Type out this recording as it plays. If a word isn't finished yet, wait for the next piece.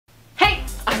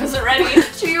wasn't ready.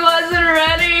 She wasn't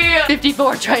ready.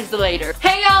 54 tries later.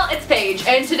 Hey y'all, it's Paige,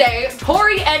 and today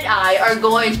Tori and I are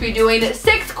going to be doing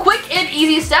 6 quick and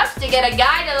easy steps to get a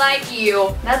guy to like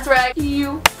you. That's right,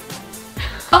 you.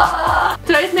 Did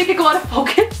I just make it go out of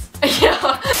focus?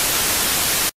 Yeah.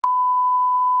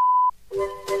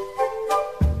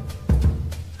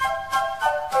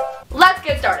 Let's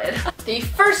get started. The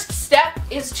first step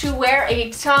is to wear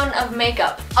a ton of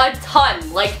makeup. A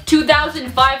ton, like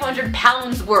 2,500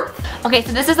 pounds worth. Okay,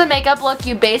 so this is the makeup look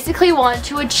you basically want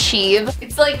to achieve.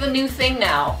 It's like the new thing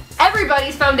now.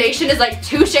 Everybody's foundation is like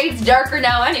 2 shades darker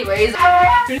now anyways.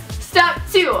 Step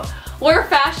 2, wear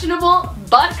fashionable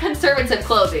but conservative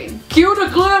clothing. Cue the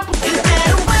clip.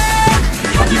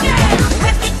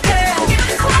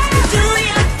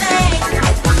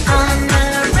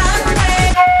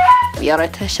 You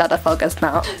ought to shut the focus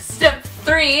now. Step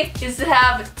 3 is to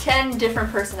have 10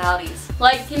 different personalities.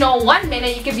 Like, you know, one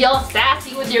minute you could be all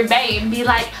sassy with your babe and be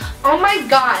like, oh my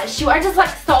gosh, you are just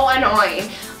like so annoying.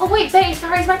 Oh wait, babe,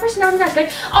 sorry, is my personality not good?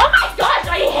 Oh my gosh,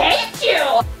 I hate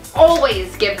you!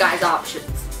 Always give guys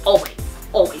options. Always.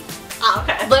 Always.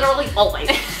 Okay. Literally always.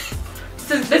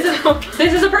 This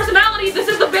is a personality. This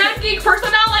is the bad geek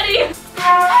personality.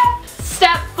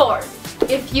 Step 4.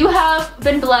 If you have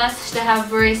been blessed to have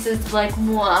braces like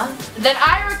moi, then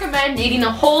I recommend eating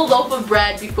a whole loaf of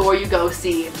bread before you go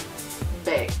see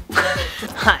babe.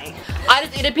 Hi. I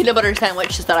just ate a peanut butter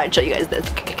sandwich, just thought I'd show you guys this.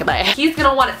 Goodbye. He's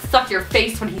gonna want to suck your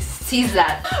face when he sees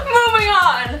that. Moving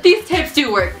on. These tips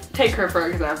do work. Take her for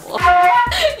example.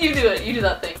 You do it. You do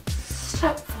that thing.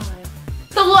 Step 5.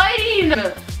 The lighting.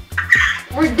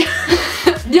 We're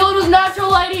dealing with natural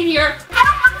lighting here.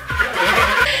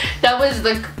 That was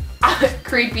the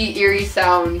creepy, eerie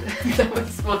sound that was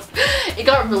supposed to. It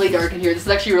got really dark in here. This is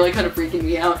actually really kind of freaking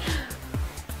me out.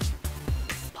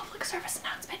 Public service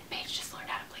announcement. Paige just learned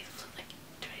how to play the flute like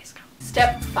 2 days ago.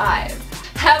 Step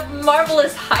 5. Have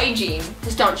marvelous hygiene.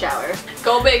 Just don't shower.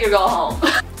 Go big or go home.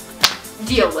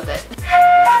 Deal with it.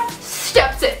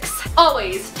 Step 6.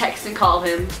 Always text and call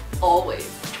him. Always.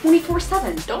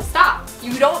 24/7. Don't stop.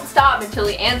 You don't stop until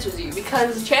he answers you,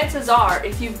 because chances are,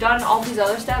 if you've done all these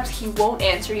other steps, he won't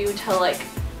answer you until like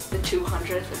the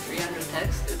 200th or 300th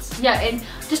text. Yeah, and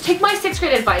just take my 6th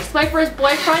grade advice. My first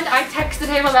boyfriend, I texted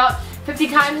him about 50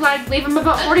 times and I'd leave him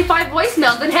about 45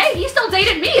 voicemails, and hey, he still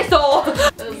dated me, so.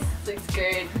 That was 6th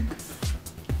grade.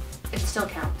 It still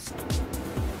counts.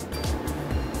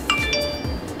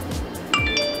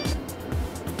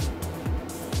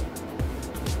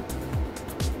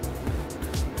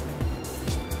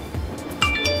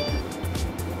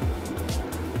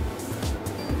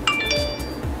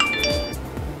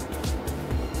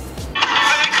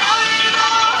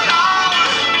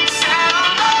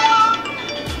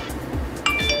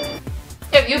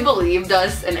 If you believed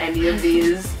us in any of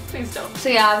these, please don't. So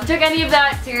yeah, if you took any of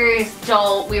that serious,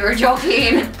 don't. We were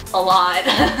joking a lot.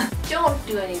 Don't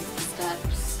do any of these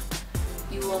steps.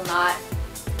 You will not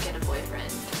get a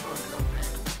boyfriend or a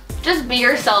girlfriend. Just be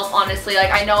yourself, honestly.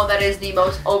 Like, I know that is the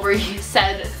most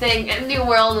oversaid thing in the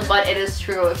world, but it is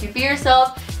true. If you be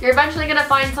yourself, you're eventually gonna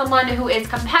find someone who is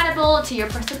compatible to your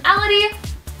personality,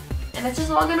 and it's just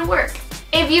all gonna work.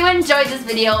 If you enjoyed this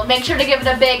video, make sure to give it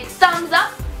a big thumbs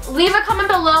up. Leave a comment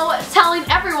below telling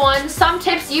everyone some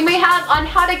tips you may have on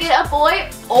how to get a boy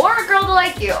or a girl to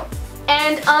like you.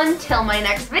 And until my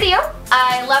next video,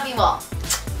 I love you all.